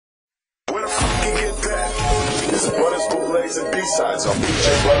exclusives, bootlegs, and B-sides on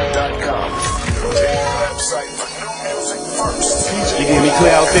PJButter.com. Website for new music first. You getting me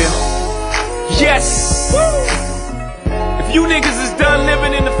clear out there? Yes! If you niggas is done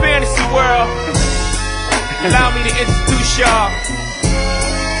living in the fantasy world, allow me to introduce y'all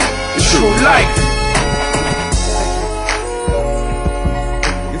the true life.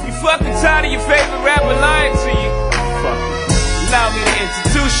 If you fucking tired of your favorite rapper lying to you, allow me to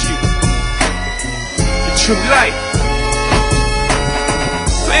introduce you the true life.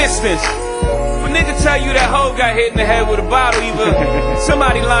 For instance, if a nigga tell you that hoe got hit in the head with a bottle, either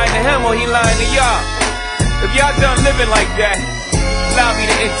somebody lying to him or he lying to y'all. If y'all done living like that, allow me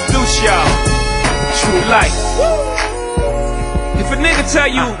to introduce y'all true life. If a nigga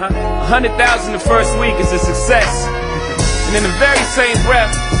tell you 100,000 the first week is a success, and in the very same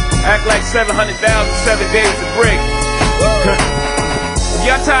breath act like 700,000 7 days a brick. If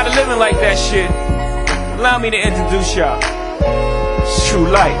y'all tired of living like that shit, allow me to introduce y'all true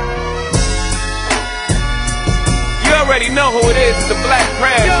life. You already know who it is.